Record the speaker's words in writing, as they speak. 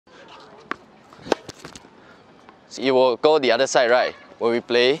So you will go the other side, right? When we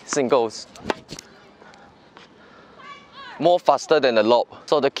play singles. More faster than the lob.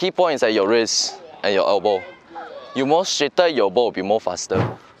 So the key point is at your wrist and your elbow. You more straighter, your ball will be more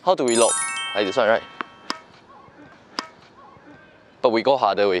faster. How do we lob? Like this one, right? But we go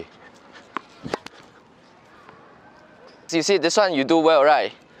harder way. So you see this one you do well,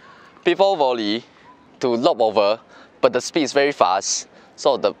 right? Pivot volley to lob over, but the speed is very fast,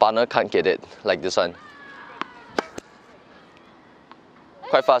 so the partner can't get it, like this one.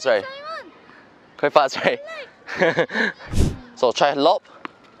 Quite fast, right? Quite fast, right? So try lob.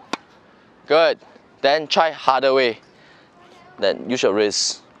 Good. Then try harder way. Then use your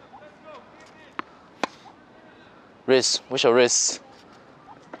wrist. Wrist, with your wrist.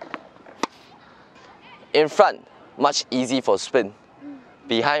 In front, much easy for spin.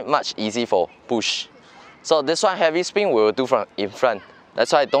 Behind, much easy for push. So this one heavy spin we will do from in front.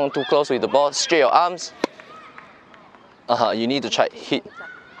 That's why don't too close with the ball. Straight your arms. You need to try hit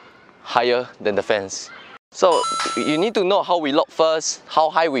higher than the fence. So you need to know how we lob first, how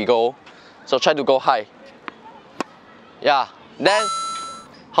high we go. So try to go high. Yeah. Then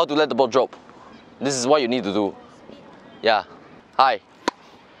how to let the ball drop. This is what you need to do. Yeah. High.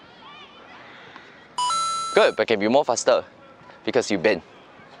 Good, but can be more faster because you bend.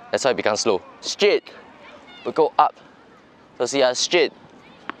 That's why it becomes slow. Straight. We go up. So see, straight.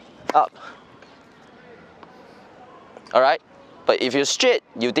 Up. Alright? But if you're straight,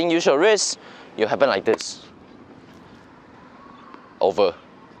 you didn't use your wrist, you happen like this. Over.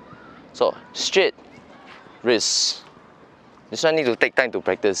 So straight, wrist. This one need to take time to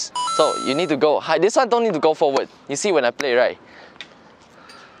practice. So you need to go high. This one don't need to go forward. You see when I play, right?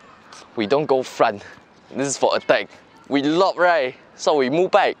 We don't go front. This is for attack. We lob, right? So we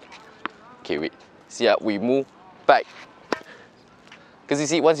move back. Okay, wait. See, we move back. Because you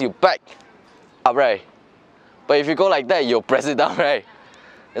see, once you back up, right? But if you go like that, you'll press it down, right?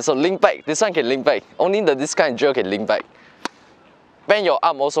 And so link back. This one can link back. Only this kind of drill can link back. Bend your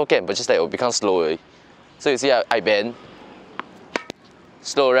arm also can, but just that it will become slower. So you see, I bend.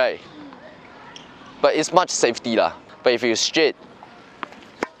 Slow, right? But it's much safety lah. But if you straight,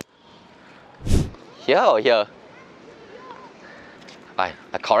 here or here? I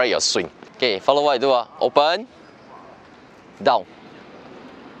correct your swing. Okay, follow what I do. Open, down.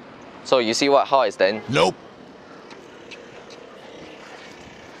 So you see how I stand? Nope.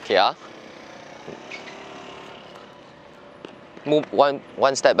 Okay, move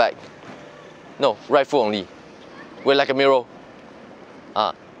one step back. No, right foot only. We're like a mirror.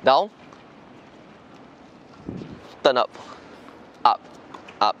 Down. Turn up. Up.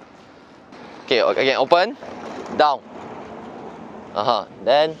 Up. Okay, again, open. Down.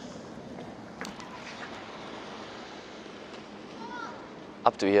 Then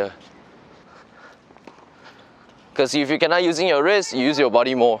up to here. Because if you cannot using your wrist, you use your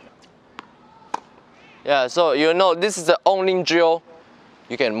body more. Yeah, so you know this is the only drill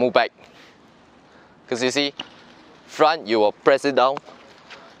you can move back. Because you see, front you will press it down.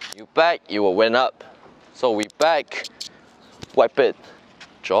 You back, you will went up. So we back, wipe it,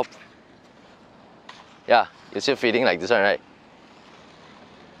 drop. Yeah, you're still feeling like this one, right?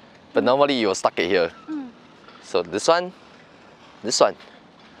 But normally you're stuck it here. So this one. So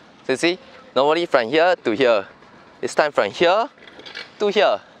you see, normally from here to here. This time from here to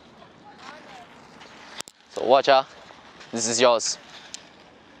here. So watch, this is yours.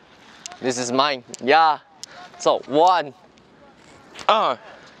 This is mine. Yeah. So 1,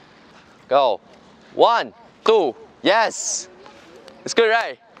 go. 1, 2, yes. It's good,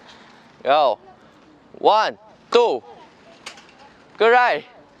 right? Go. 1, 2. Good, right?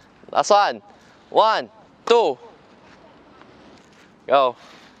 Last one. 1, 2. Go.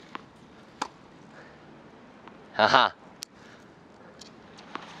 Haha.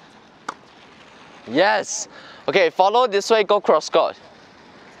 Yes. Okay, follow this way, go cross court.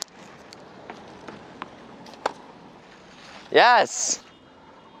 Yes.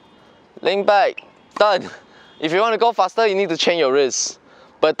 Link back. Done. If you want to go faster, you need to change your wrist.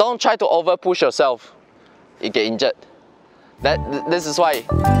 But don't try to over push yourself. You get injured. This is why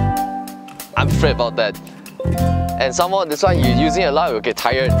I'm afraid about that. And somehow this one you're using a lot, you'll get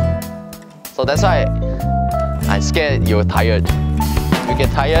tired. So that's why I'm scared you're tired. If you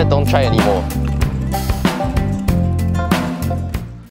get tired, don't try anymore.